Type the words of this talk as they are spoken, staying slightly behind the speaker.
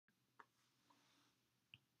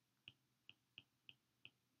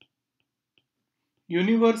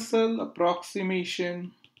universal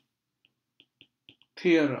approximation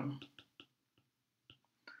theorem.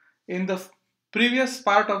 In the previous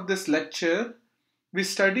part of this lecture, we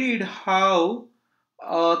studied how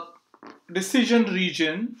a decision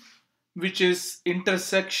region, which is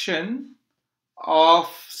intersection of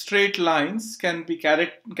straight lines, can be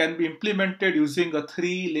implemented using a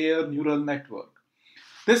three-layer neural network.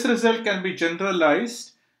 This result can be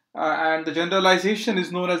generalized, and the generalization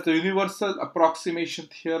is known as the universal approximation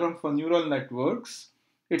theorem for neural networks.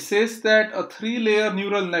 It says that a three-layer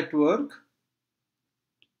neural network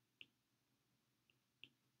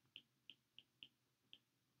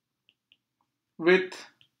with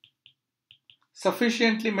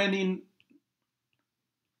sufficiently many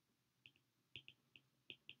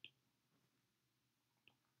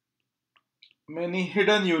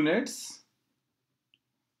hidden units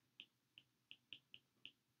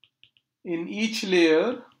in each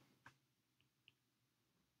layer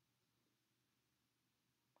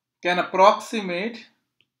can approximate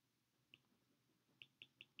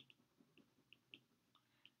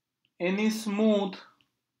any smooth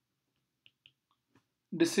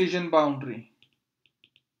decision boundary.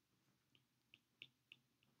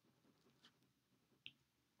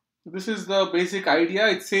 This is the basic idea.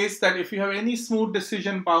 It says that if you have any smooth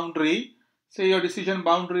decision boundary, say your decision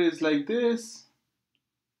boundary is like this,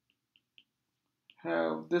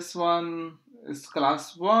 have this one is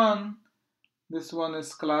class 1, this one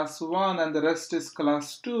is class 1, and the rest is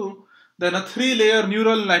class 2, then a three-layer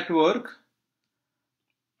neural network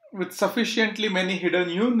with sufficiently many hidden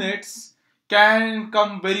units can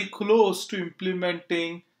come very close to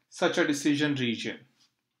implementing such a decision region.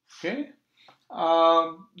 Okay.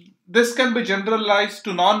 This can be generalized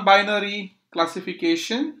to non-binary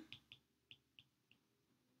classification.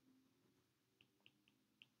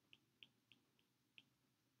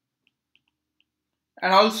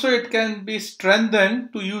 And also it can be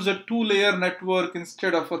strengthened to use a two-layer network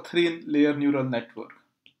instead of a three-layer neural network,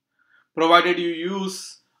 provided you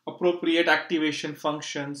use appropriate activation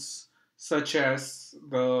functions such as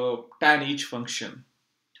the tan each function.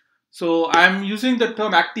 So I'm using the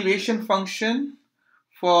term activation function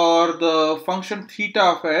for the function theta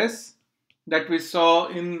of s that we saw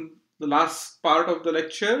in the last part of the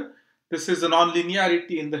lecture. This is a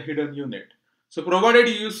nonlinearity in the hidden unit. So provided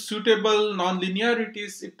you use suitable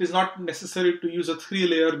nonlinearities, it is not necessary to use a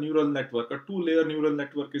three-layer neural network. A two-layer neural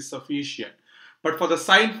network is sufficient. But for the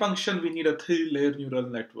sine function, we need a three-layer neural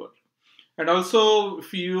network. And also,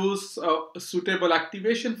 if you use suitable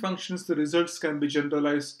activation functions, the results can be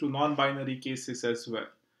generalized to non-binary cases as well.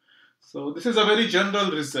 So this is a very general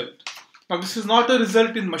result. Now, this is not a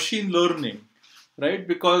result in machine learning, right?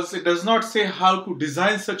 Because it does not say how to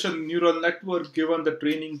design such a neural network given the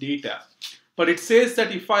training data. But it says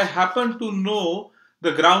that if I happen to know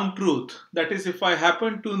the ground truth, that is, if I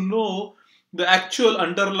happen to know the actual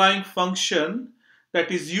underlying function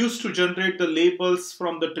that is used to generate the labels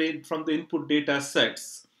from the input data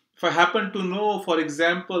sets. If I happen to know, for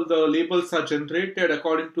example, the labels are generated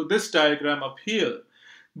according to this diagram up here,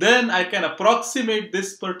 then I can approximate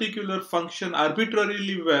this particular function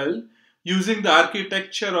arbitrarily well using the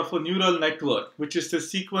architecture of a neural network, which is the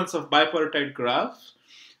sequence of bipartite graphs.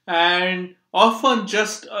 And often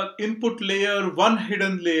just an input layer, one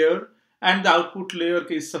hidden layer, and the output layer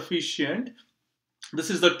is sufficient. This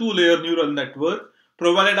is the two-layer neural network,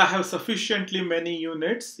 provided I have sufficiently many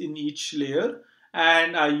units in each layer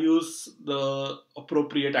and I use the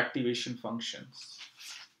appropriate activation functions.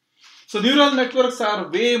 So neural networks are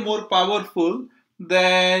way more powerful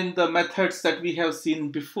than the methods that we have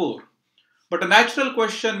seen before. But a natural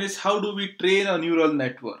question is, how do we train a neural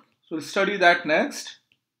network? So we'll study that next.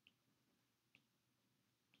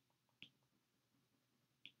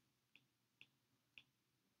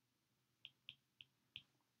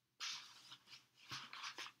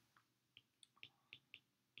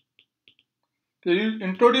 We'll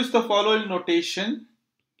introduce the following notation.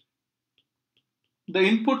 The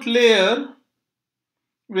input layer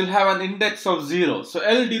will have an index of 0. So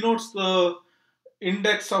L denotes the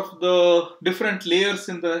index of the different layers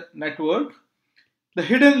in the network. The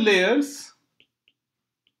hidden layers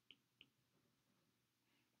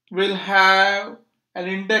will have an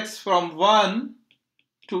index from 1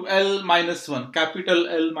 to L minus 1, capital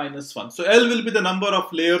L minus 1. So L will be the number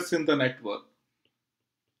of layers in the network.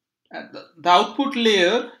 And the output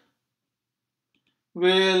layer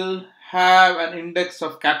will have an index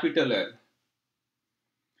of capital L.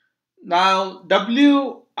 Now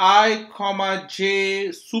Wi, comma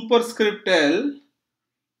j superscript L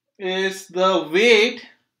is the weight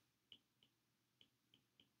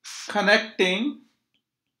connecting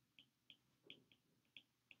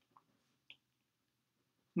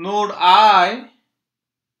node I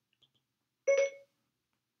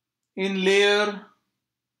in layer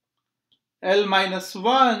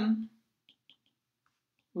L-1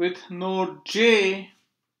 with node J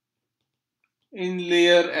in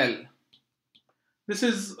layer L. This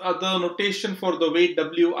is the notation for the weight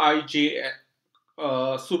Wij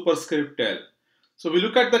superscript L. So we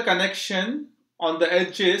look at the connection on the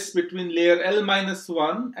edges between layer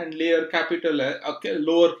L-1 and layer capital L,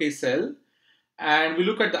 lowercase l, and we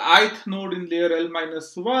look at the ith node in layer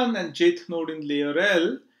L-1 and jth node in layer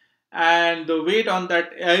L, and the weight on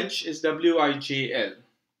that edge is Wij.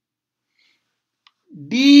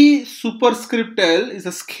 D superscript L is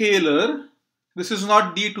a scalar. This is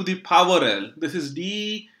not D to the power L. This is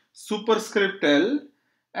D superscript L,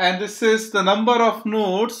 and this is the number of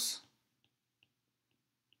nodes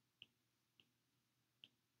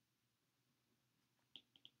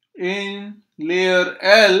in layer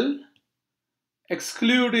L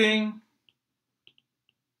excluding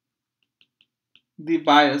the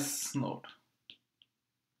bias node.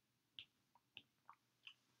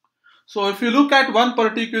 So if you look at one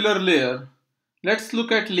particular layer, let's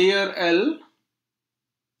look at layer L.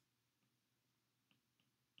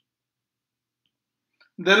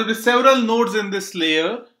 There will be several nodes in this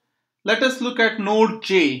layer. Let us look at node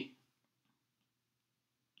J.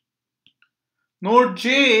 Node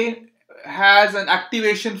J has an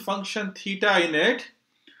activation function theta in it.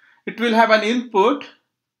 It will have an input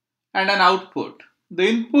and an output. The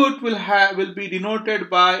input will be denoted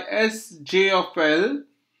by Sj of L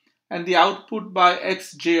and the output by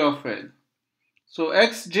Xj of L. So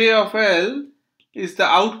Xj of L is the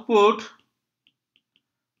output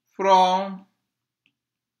from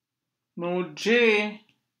node J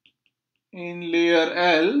in layer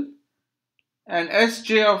L, and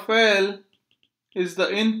Sj of L is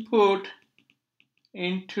the input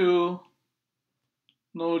into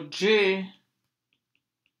node J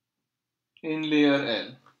in layer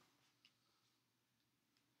L.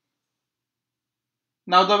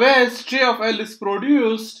 Now the way Sj of L is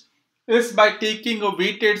produced is by taking a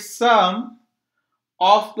weighted sum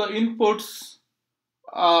of the inputs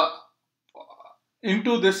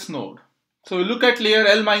into this node. So we look at layer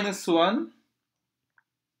L-1.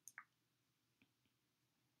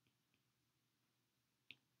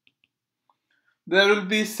 There will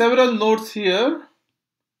be several nodes here.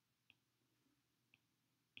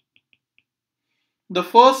 The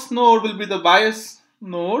first node will be the bias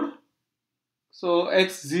node. So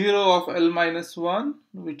x0 of L-1,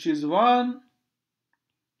 which is 1,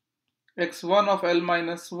 x1 of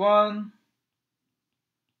L-1,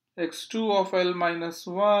 x2 of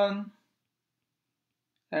L-1,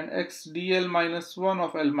 and xdl-1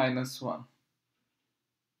 of L-1.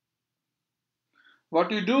 What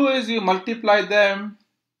you do is you multiply them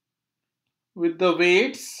with the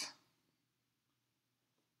weights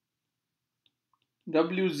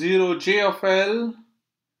W0j of L,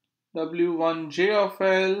 W1j of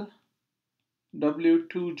L,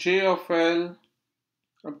 W2j of L,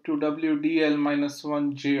 up to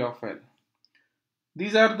WDL-1j of L.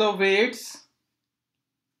 These are the weights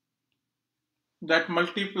that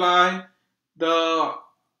multiply the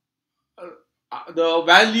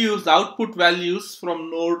values, the output values from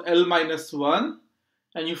node L-1,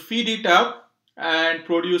 and you feed it up and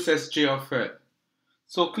produce Sj of L.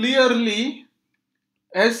 So clearly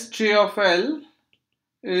Sj of L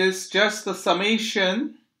is just the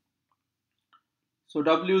summation, so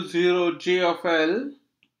W0j of L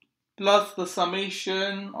plus the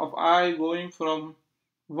summation of I going from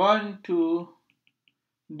 1 to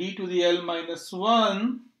d to the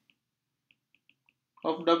L-1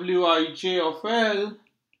 of Wij of L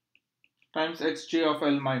times Xj of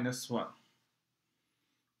L-1.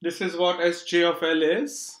 This is what Sj of L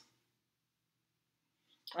is.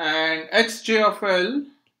 And Xj of L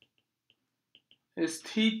is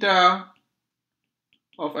theta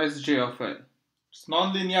of Sj of L. It's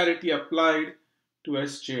nonlinearity applied to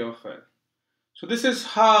Sj of L. So this is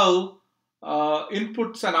how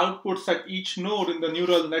inputs and outputs at each node in the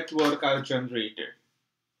neural network are generated.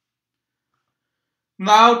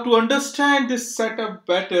 Now, to understand this setup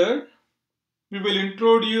better, we will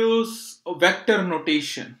introduce a vector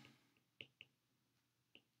notation.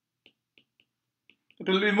 It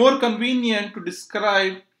will be more convenient to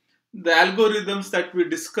describe the algorithms that we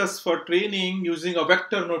discuss for training using a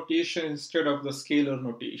vector notation instead of the scalar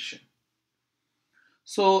notation.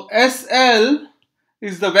 So SL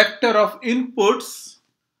is the vector of inputs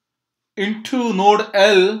into node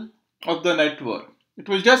L of the network. It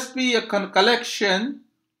will just be a collection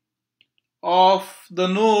of the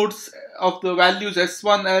nodes of the values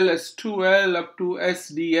S1L, S2L up to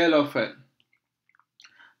SDL of L.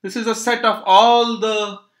 This is a set of all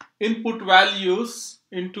the input values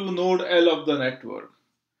into node L of the network.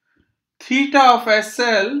 Theta of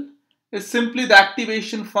SL is simply the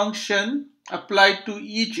activation function applied to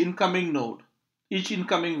each incoming node, each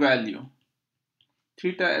incoming value.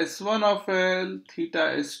 Theta S1 of L,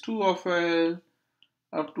 theta S2 of L,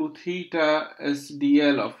 up to theta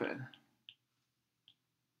SDL of L.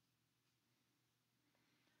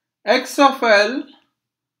 X of L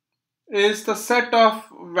is the set of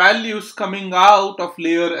values coming out of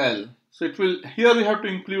layer L. So it will, here we have to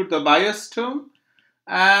include the bias term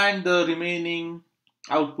and the remaining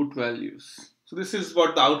output values. So this is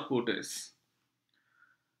what the output is.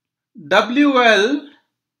 WL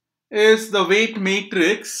is the weight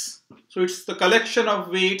matrix. So it's the collection of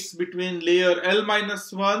weights between layer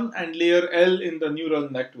L-1 and layer L in the neural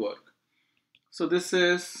network. So this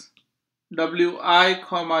is Wi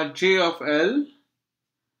comma j of L,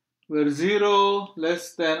 where 0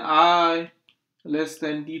 less than I less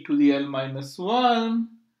than d to the L minus 1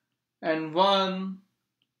 and 1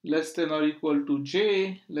 less than or equal to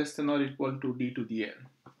j less than or equal to d to the L.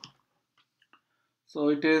 So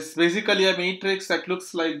it is basically a matrix that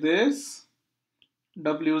looks like this: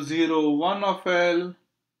 W0 1 of L,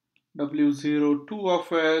 W0 2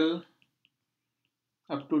 of L,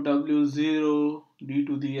 up to W0 d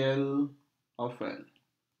to the L of L.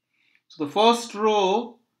 So the first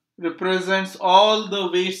row represents all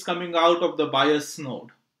the weights coming out of the bias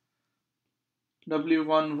node.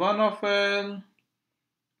 W1 1 of L,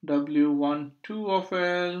 W1 2 of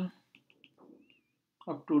L,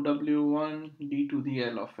 up to W1 d to the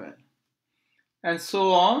L of L, and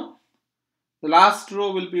so on. The last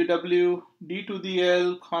row will be W d to the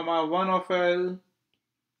L comma 1 of L,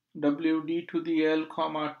 W d to the L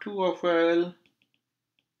comma 2 of L,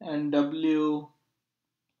 and W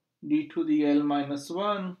d to the L minus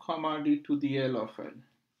 1 comma d to the L of L.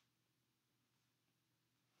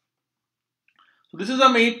 So this is a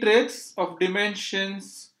matrix of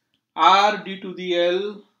dimensions R d to the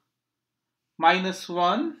L minus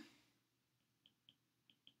 1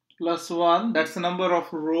 plus 1. That's the number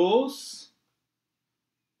of rows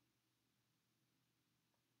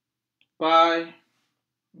by,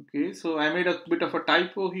 okay, so I made a bit of a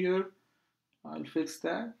typo here. I'll fix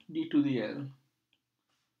that. D to the L.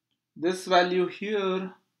 This value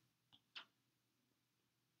here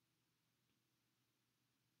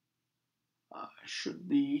should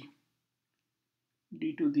be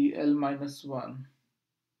d to the L minus 1.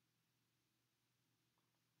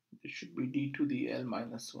 It should be d to the L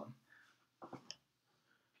minus 1.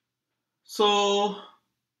 So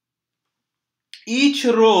each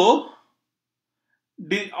row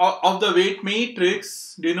of the weight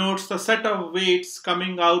matrix denotes the set of weights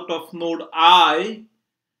coming out of node I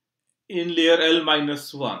in layer L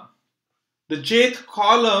minus 1. The jth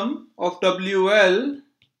column of WL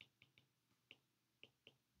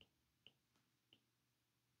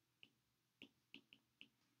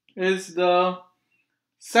is the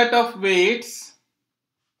set of weights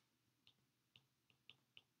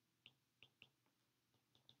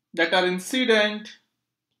that are incident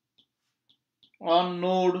on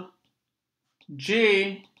node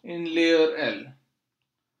J in layer L.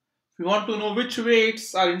 If you want to know which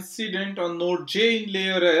weights are incident on node J in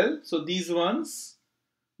layer L, so these ones,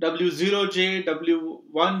 W0J,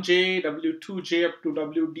 W1J, W2J up to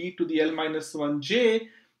WD to the L minus 1J,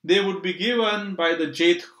 they would be given by the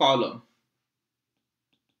jth column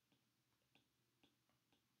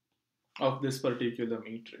of this particular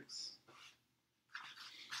matrix.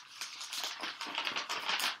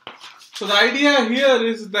 So the idea here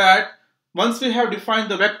is that once we have defined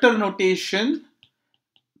the vector notation,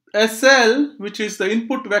 SL, which is the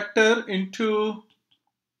input vector into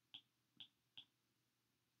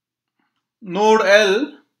node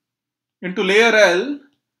L, into layer L,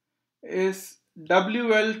 is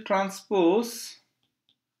WL transpose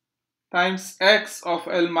times X of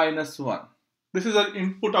L minus 1. This is an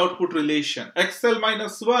input-output relation. XL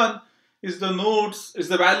minus 1 is the nodes, is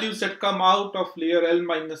the values that come out of layer L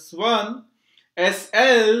minus 1.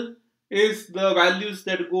 SL is the values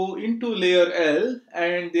that go into layer L,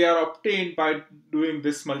 and they are obtained by doing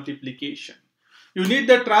this multiplication. You need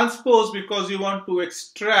the transpose because you want to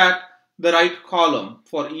extract the right column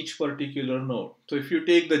for each particular node. So if you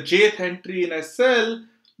take the jth entry in SL,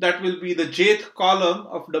 that will be the jth column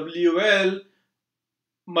of WL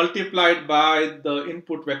multiplied by the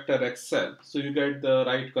input vector XL. So you get the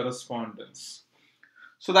right correspondence.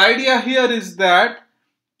 So the idea here is that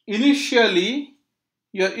initially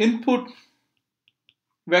your input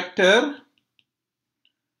vector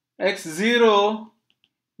X0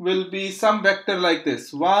 will be some vector like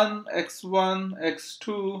this: 1, x1,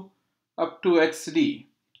 x2, up to xd.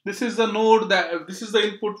 This is the node this is the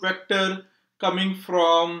input vector coming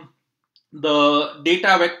from the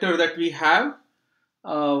data vector that we have.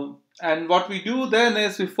 And what we do then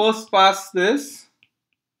is we first pass this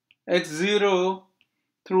x0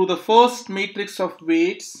 through the first matrix of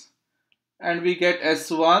weights and we get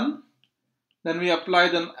S1. Then we apply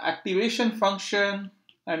the activation function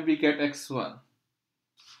and we get x1.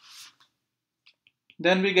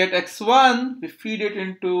 Then we get x1, we feed it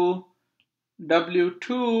into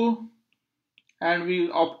W2 and we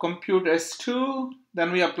compute S2.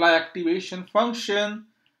 Then we apply activation function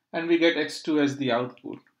and we get x2 as the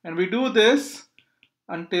output. And we do this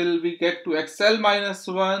until we get to xl minus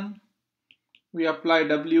 1. We apply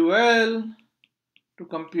WL to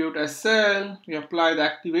compute SL. We apply the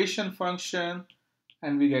activation function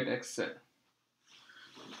and we get XL.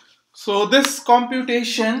 So this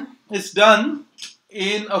computation is done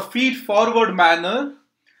in a feed forward manner.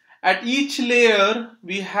 At each layer,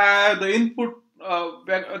 we have the input,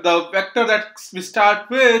 the vector that we start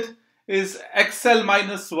with is XL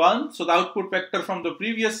minus 1. So the output vector from the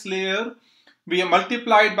previous layer. We are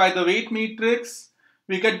multiplied by the weight matrix.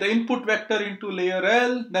 We get the input vector into layer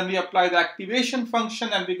L. Then we apply the activation function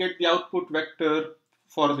and we get the output vector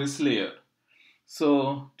for this layer.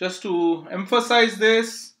 So just to emphasize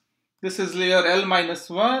this is layer L minus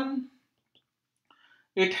 1.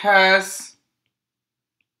 It has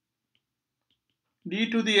d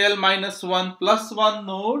to the L minus 1 plus 1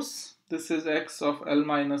 nodes. This is x of L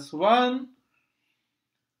minus 1.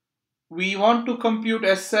 We want to compute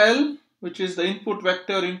SL, which is the input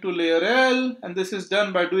vector into layer L, and this is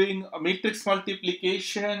done by doing a matrix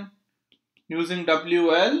multiplication using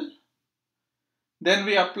WL. Then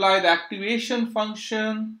we apply the activation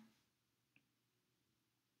function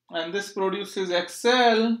and this produces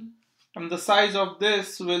XL, and the size of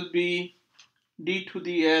this will be d to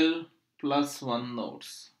the L plus 1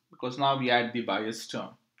 nodes, because now we add the bias term.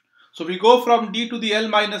 So we go from d to the L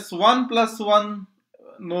minus 1 plus 1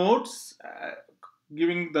 nodes,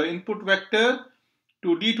 giving the input vector,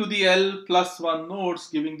 to d to the L plus 1 nodes,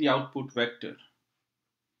 giving the output vector.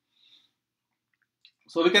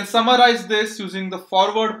 So we can summarize this using the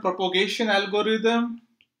forward propagation algorithm.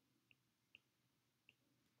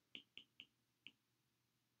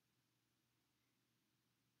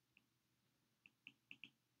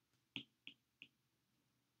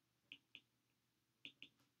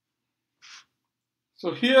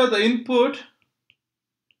 So here the input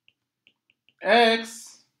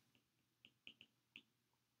x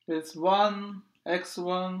is 1,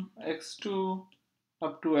 x1, x2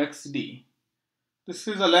 up to xd. This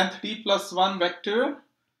is a length d plus 1 vector.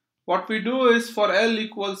 What we do is for L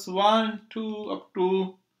equals 1, 2 up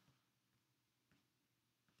to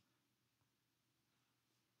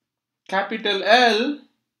capital L,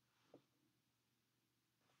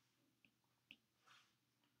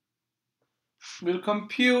 we'll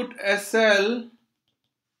compute SL,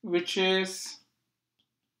 which is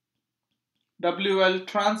WL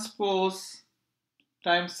transpose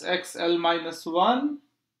times XL minus 1.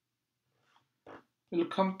 We'll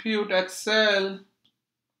compute XL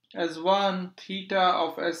as 1 theta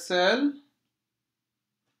of SL,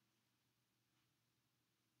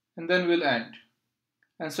 and then we'll end.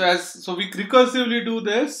 And so we recursively do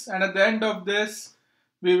this, and at the end of this,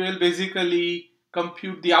 we will basically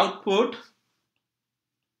compute the output,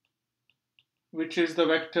 which is the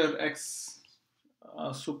vector x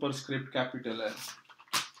superscript capital L.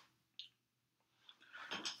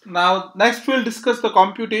 Now, next we'll discuss the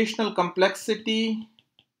computational complexity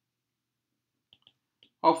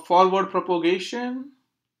of forward propagation.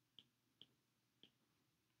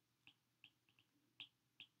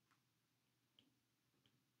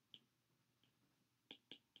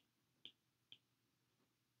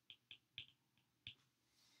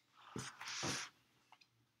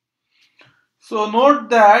 So note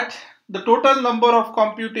that the total number of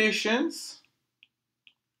computations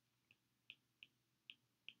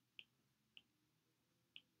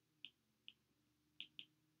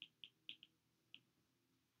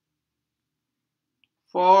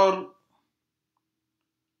for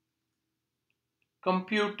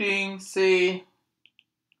computing, say,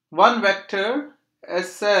 one vector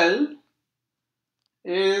SL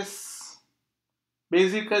is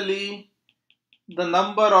basically the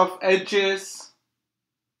number of edges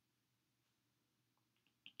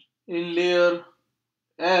in layer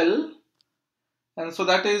L, and so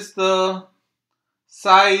that is the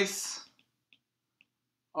size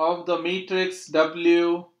of the matrix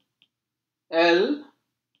WL,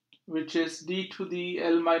 which is d to the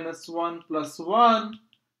L minus 1 plus 1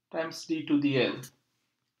 times d to the L.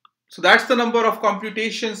 So that's the number of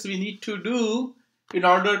computations we need to do in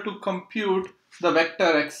order to compute the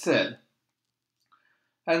vector XL.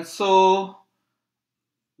 And so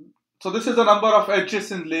this is the number of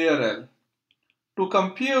edges in layer L. To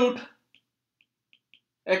compute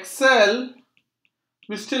XL,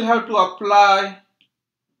 we still have to apply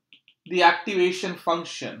the activation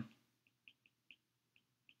function.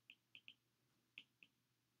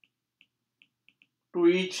 To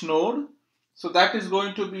each node. So that is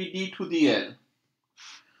going to be d to the L.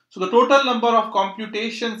 So the total number of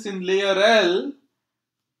computations in layer L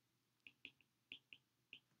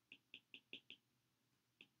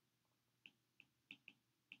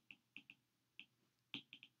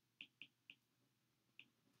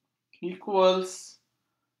equals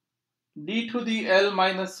d to the L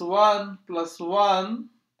minus 1 plus 1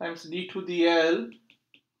 times d to the L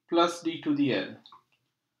plus d to the L.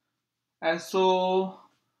 And so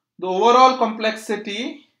the overall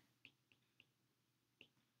complexity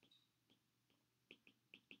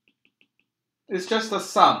is just the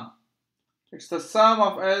sum. It's the sum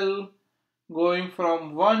of L going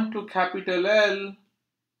from 1 to capital L,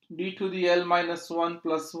 d to the L minus 1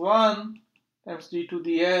 plus 1 times d to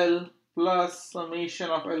the L plus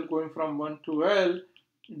summation of L going from 1 to L,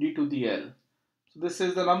 d to the L. So this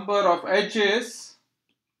is the number of edges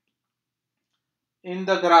in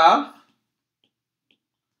the graph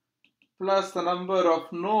plus the number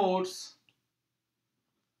of nodes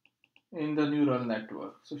in the neural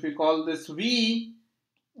network. So if we call this V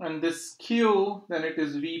and this Q, then it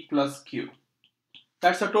is V plus Q.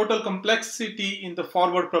 That's the total complexity in the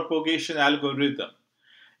forward propagation algorithm.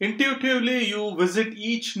 Intuitively, you visit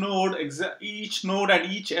each node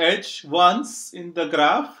and each edge once in the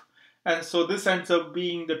graph, and so this ends up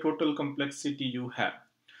being the total complexity you have.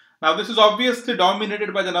 Now this is obviously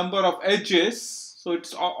dominated by the number of edges, so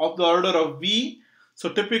it's of the order of V. So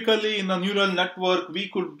typically in a neural network, V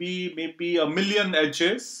could be maybe 1,000,000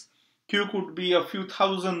 edges, Q could be a few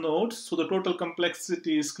thousand nodes, so the total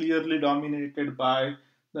complexity is clearly dominated by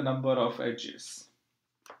the number of edges.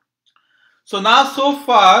 So now so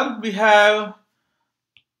far we have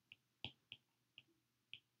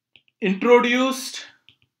introduced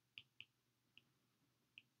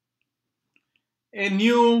a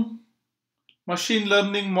new machine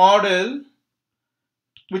learning model,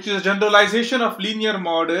 which is a generalization of linear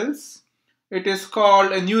models. It is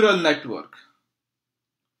called a neural network.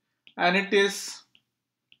 And it is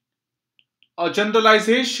a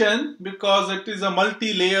generalization because it is a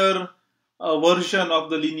multi-layer version of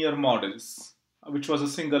the linear models, which was a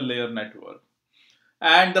single layer network.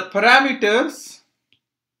 And the parameters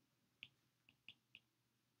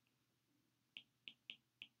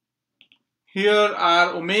here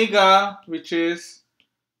are omega, which is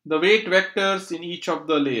the weight vectors in each of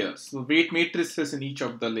the layers, the weight matrices in each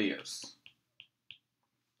of the layers.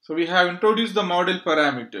 So we have introduced the model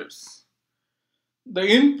parameters. The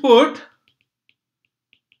input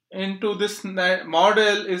into this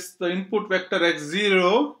model is the input vector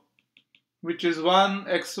x0, which is 1,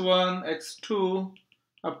 x1, x2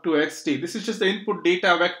 up to xt. This is just the input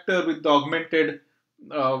data vector with the augmented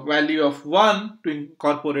value of 1 to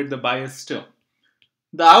incorporate the bias term.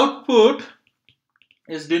 The output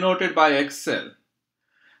is denoted by XL.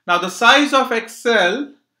 Now the size of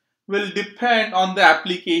XL will depend on the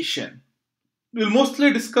application. We'll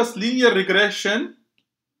mostly discuss linear regression.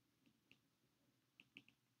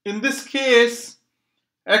 In this case,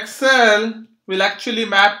 XL will actually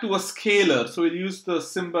map to a scalar. So we'll use the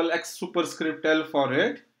symbol X superscript L for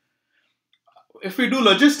it. If we do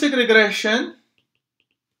logistic regression,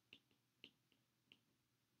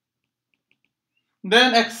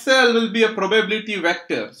 then XL will be a probability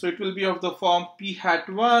vector. So it will be of the form p hat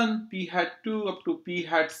 1, p hat 2 up to p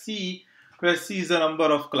hat c, where c is the number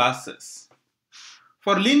of classes.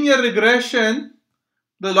 For linear regression,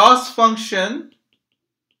 the loss function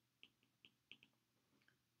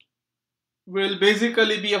will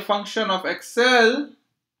basically be a function of XL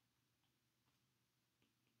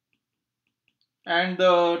and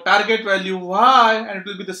the target value y, and it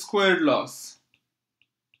will be the squared loss.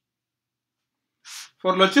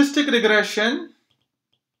 For logistic regression,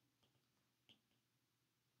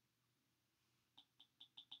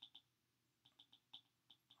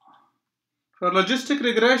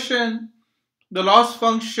 the loss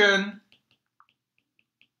function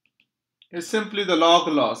is simply the log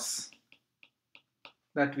loss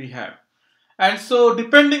that we have. And so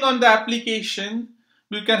depending on the application,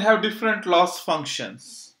 we can have different loss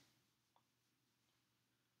functions.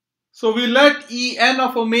 So we let En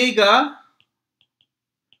of omega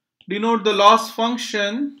denote the loss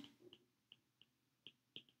function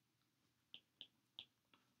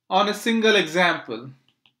on a single example.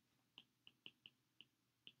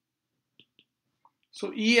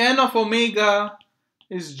 So En of omega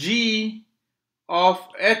is G of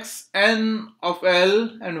Xn of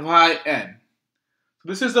L and Yn.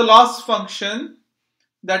 This is the loss function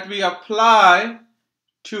that we apply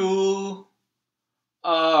to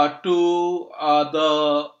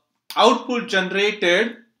the output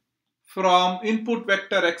generated from input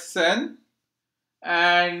vector Xn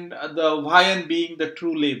and the Yn being the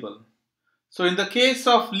true label. So in the case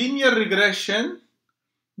of linear regression,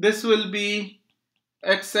 this will be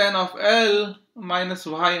Xn of L minus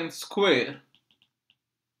Yn square.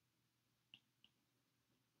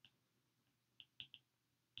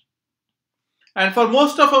 And for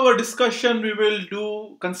most of our discussion, we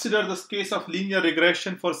will consider this case of linear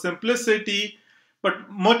regression for simplicity, but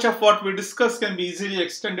much of what we discuss can be easily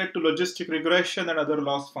extended to logistic regression and other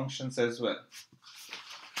loss functions as well.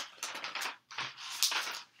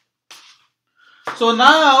 So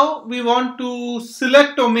now we want to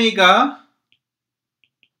select omega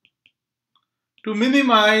to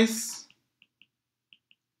minimize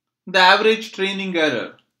the average training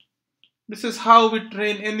error. This is how we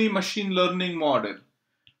train any machine learning model.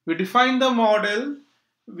 We define the model,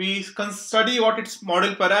 we can study what its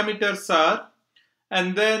model parameters are,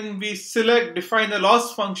 and then we define a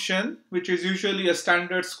loss function, which is usually a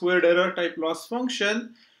standard squared error type loss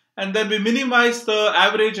function, and then we minimize the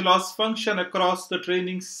average loss function across the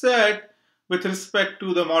training set with respect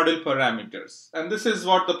to the model parameters. And this is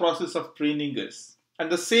what the process of training is.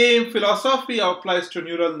 And the same philosophy applies to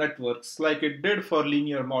neural networks like it did for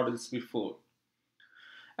linear models before.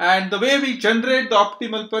 And the way we generate the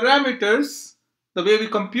optimal parameters, the way we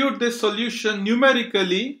compute this solution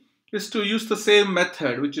numerically, is to use the same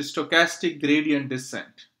method, which is stochastic gradient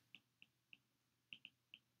descent.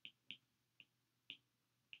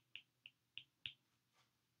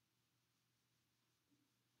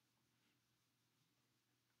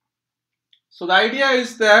 So the idea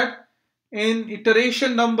is that in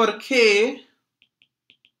iteration number k,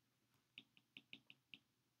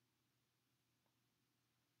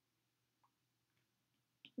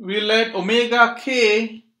 we let omega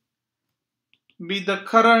k be the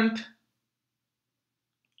current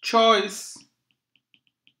choice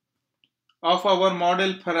of our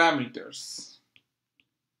model parameters.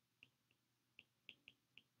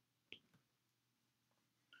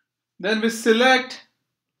 Then we select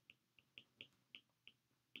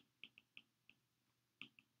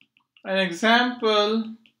an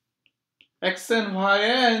example x and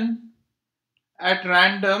yn at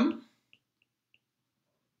random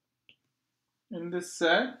in this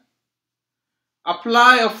set,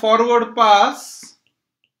 apply a forward pass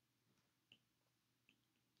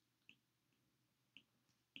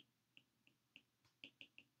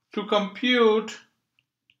to compute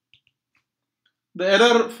the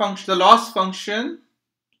error function, the loss function,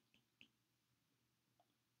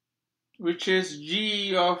 which is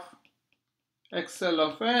g of xl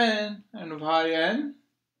of n and yn.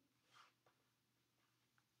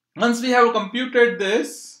 Once we have computed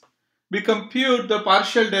this, we compute the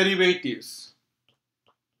partial derivatives.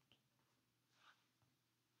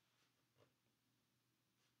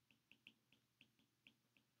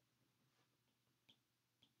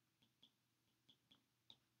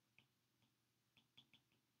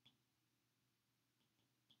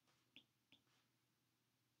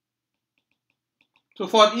 So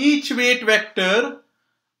for each weight vector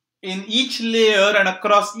in each layer and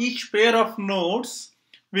across each pair of nodes,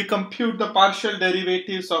 we compute the partial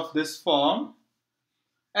derivatives of this form.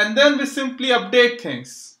 And then we simply update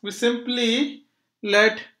things. We simply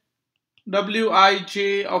let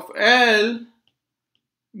wij of L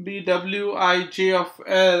be wij of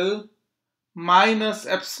L minus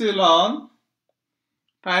epsilon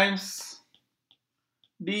times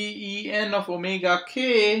den of omega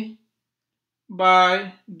k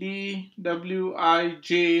by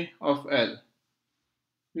dwij of L.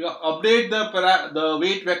 We update the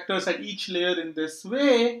weight vectors at each layer in this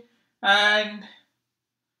way, and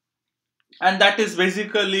that is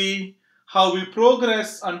basically how we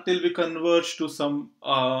progress until we converge to some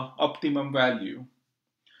optimum value.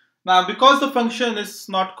 Now, because the function is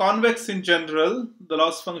not convex in general, the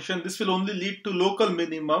loss function, this will only lead to local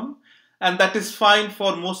minimum, and that is fine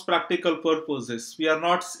for most practical purposes. We are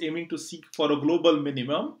not aiming to seek for a global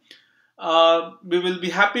minimum. We will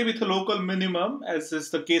be happy with a local minimum, as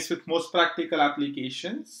is the case with most practical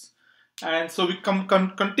applications. And so we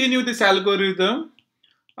continue this algorithm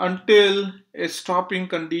until a stopping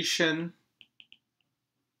condition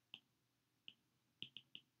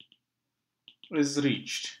is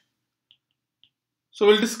reached. So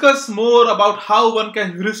we'll discuss more about how one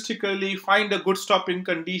can heuristically find a good stopping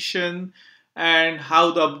condition and how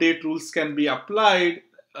the update rules can be applied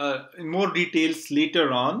in more details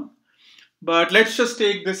later on. But let's just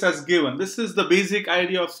take this as given. This is the basic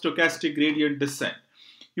idea of stochastic gradient descent.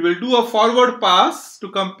 You will do a forward pass to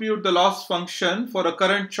compute the loss function for a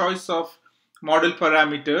current choice of model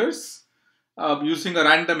parameters using a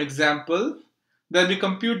random example. Then we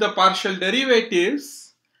compute the partial derivatives,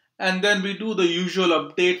 and then we do the usual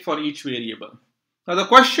update for each variable. Now the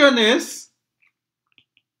question is,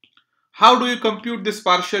 how do you compute these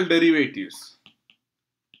partial derivatives?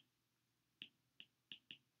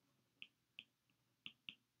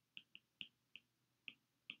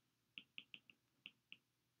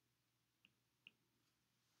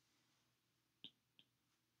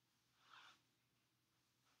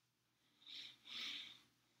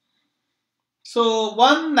 So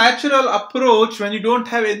one natural approach when you don't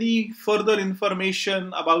have any further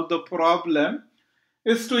information about the problem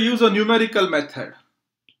is to use a numerical method.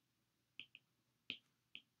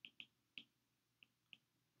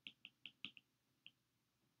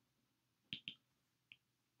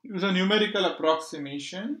 Use a numerical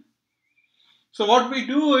approximation. So what we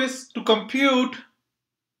do is to compute,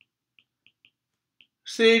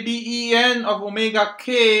 say, den of omega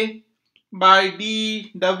k by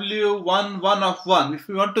dw11 of 1. If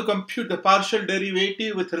we want to compute the partial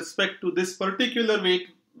derivative with respect to this particular weight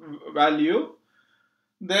value,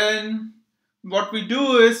 then what we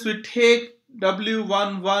do is we take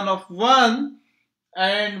w11 of 1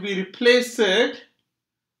 and we replace it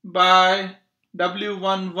by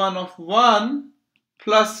w11 of 1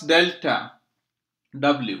 plus delta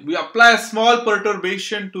w. We apply a small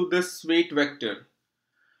perturbation to this weight vector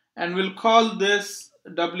and we'll call this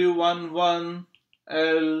w11L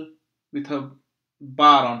with a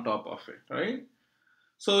bar on top of it, right?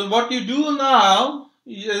 So what you do now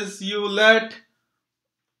is you let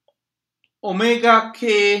omega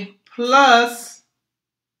k plus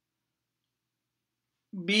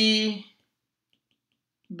be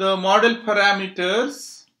the model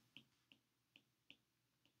parameters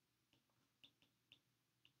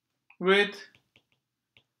with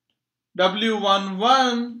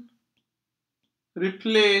w11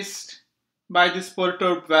 replaced by this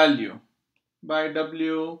perturbed value by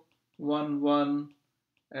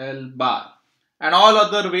w11L bar and all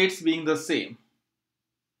other weights being the same.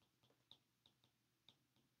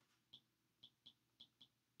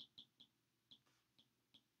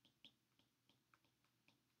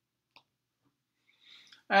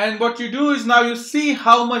 And what you do is now you see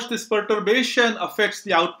how much this perturbation affects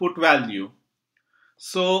the output value.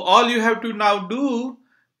 So all you have to now do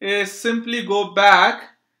is simply go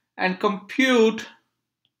back and compute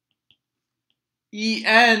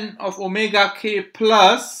En of omega k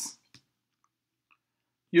plus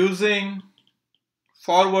using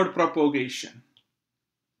forward propagation.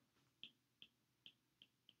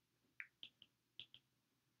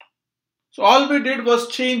 So all we did was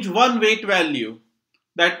change one weight value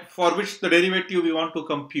that for which the derivative we want to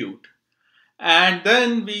compute. And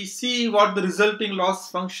then we see what the resulting loss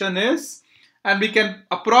function is, and we can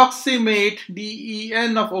approximate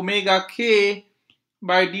den of omega k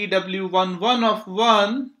by dw11 of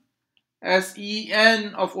 1 as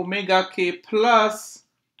En of omega k plus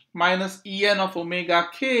minus En of omega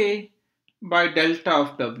k by delta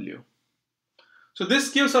of w. So this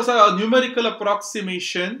gives us a numerical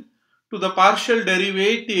approximation to the partial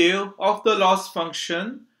derivative of the loss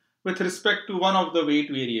function with respect to one of the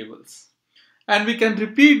weight variables. And we can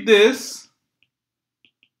repeat this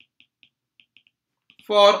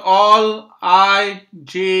for all I,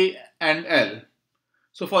 j and l.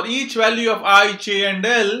 So for each value of I, j and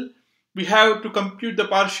l, we have to compute the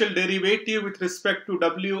partial derivative with respect to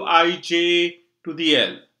wij to the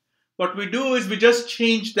l. What we do is we just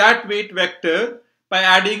change that weight vector by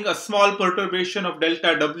adding a small perturbation of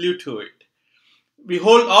delta w to it. We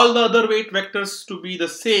hold all the other weight vectors to be the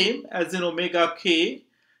same as in omega k,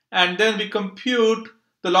 and then we compute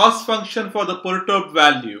the loss function for the perturbed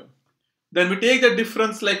value. Then we take the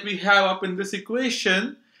difference like we have up in this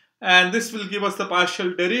equation, and this will give us the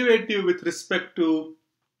partial derivative with respect to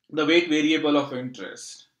the weight variable of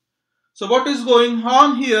interest. So what is going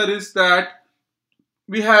on here is that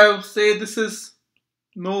we have, say, this is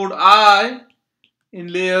node I in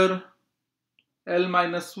layer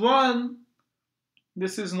L-1,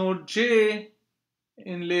 this is node J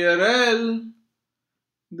in layer L,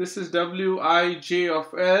 this is wij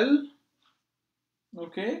of L.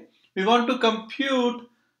 Okay, we want to compute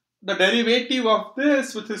the derivative of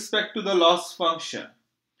this with respect to the loss function.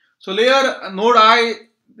 So layer node I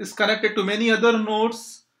is connected to many other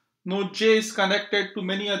nodes. Node J is connected to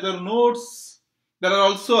many other nodes. There are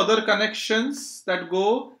also other connections that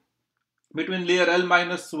go between layer L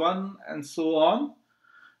minus 1 and so on.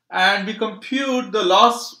 And we compute the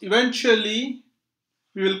loss. Eventually,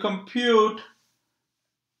 we will compute.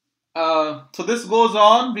 So this goes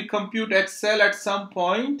on. We compute XL at some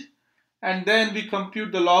point, and then we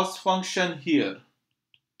compute the loss function here.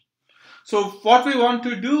 So what we want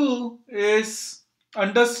to do is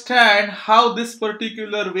understand how this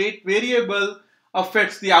particular weight variable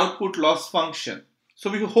affects the output loss function. So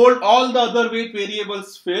we hold all the other weight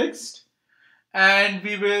variables fixed, and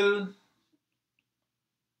we will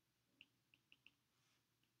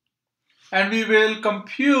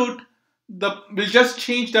compute we'll just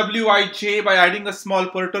change Wij by adding a small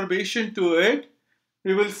perturbation to it.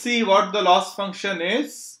 We will see what the loss function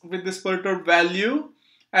is with this perturbed value,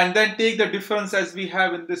 and then take the difference as we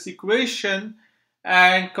have in this equation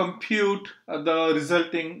and compute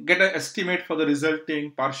get an estimate for the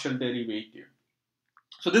resulting partial derivative.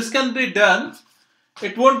 So this can be done.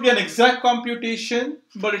 It won't be an exact computation,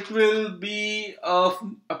 but it will be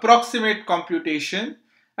an approximate computation.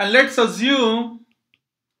 And let's assume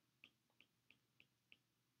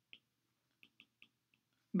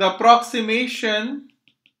the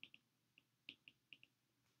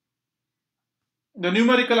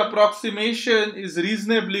numerical approximation is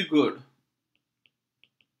reasonably good.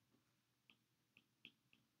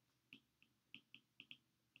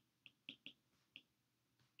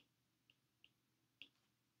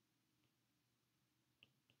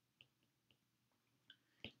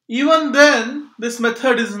 Even then, this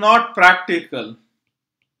method is not practical.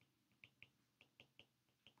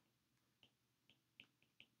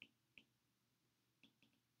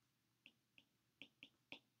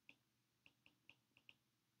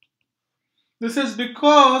 This is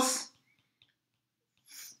because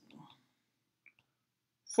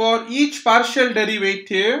for each partial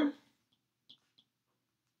derivative,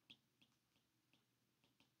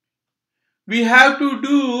 we have to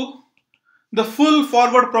do the full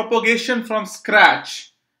forward propagation from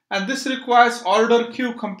scratch, and this requires order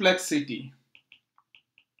Q complexity.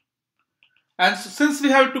 And so since we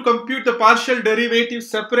have to compute the partial derivative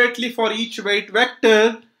separately for each weight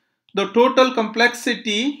vector, the total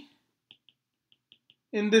complexity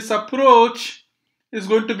in this approach is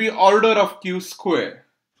going to be order of Q square.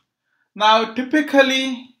 Now,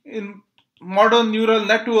 typically in modern neural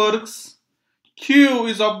networks, Q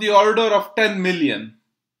is of the order of 10 million.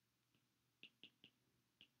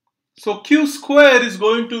 So Q square is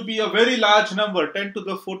going to be a very large number, 10 to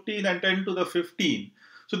the 14 and 10 to the 15.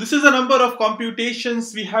 So this is the number of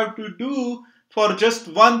computations we have to do for just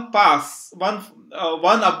one pass, one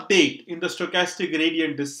update in the stochastic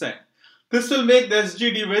gradient descent. This will make the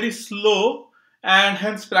SGD very slow and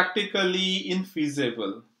hence practically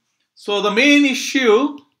infeasible. So the main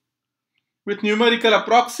issue with numerical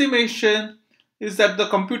approximation is that the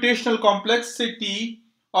computational complexity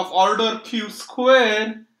of order Q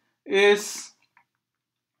square is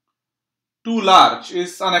too large,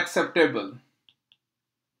 is unacceptable.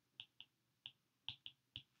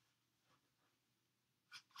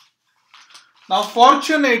 Now,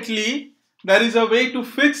 fortunately, there is a way to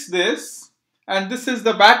fix this, and this is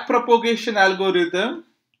the backpropagation algorithm.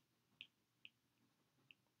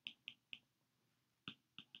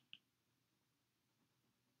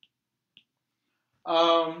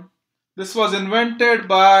 This was invented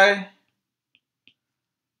by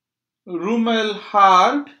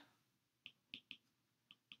Rumelhard,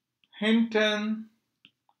 Hinton,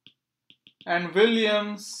 and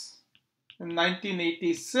Williams in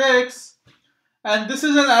 1986. And this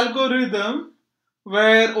is an algorithm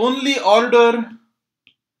where only order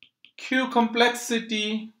Q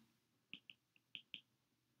complexity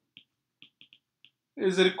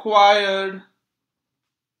is required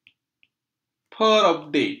per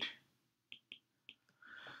update.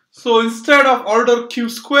 So instead of order Q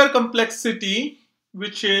square complexity,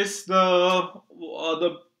 which is what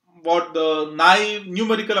the naive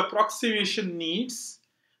numerical approximation needs,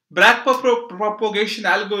 backpropagation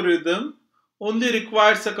algorithm only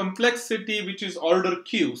requires a complexity which is order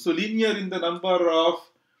Q, so linear in the number of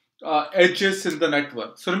edges in the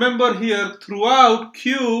network. So remember here, throughout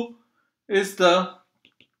Q is the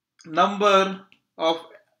number of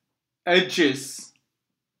edges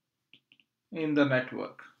in the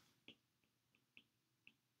network.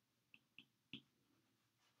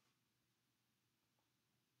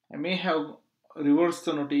 I may have reversed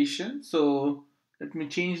the notation, so let me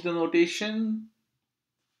change the notation.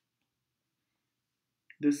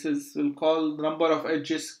 This is, we'll call the number of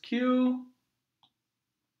edges Q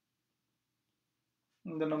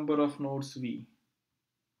and the number of nodes V.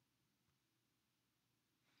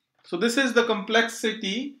 So this is the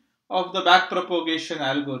complexity of the backpropagation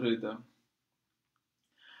algorithm.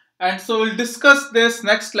 And so we'll discuss this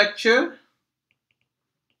next lecture.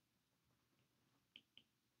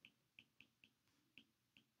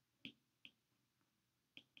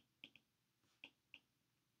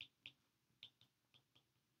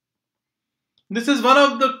 This is one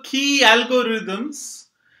of the key algorithms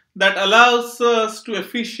that allows us to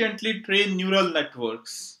efficiently train neural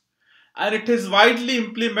networks. And it is widely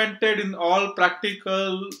implemented in all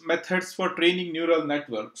practical methods for training neural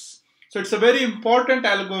networks. So it's a very important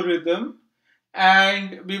algorithm,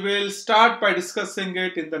 and we will start by discussing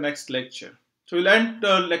it in the next lecture. So we'll end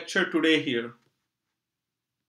the lecture today here.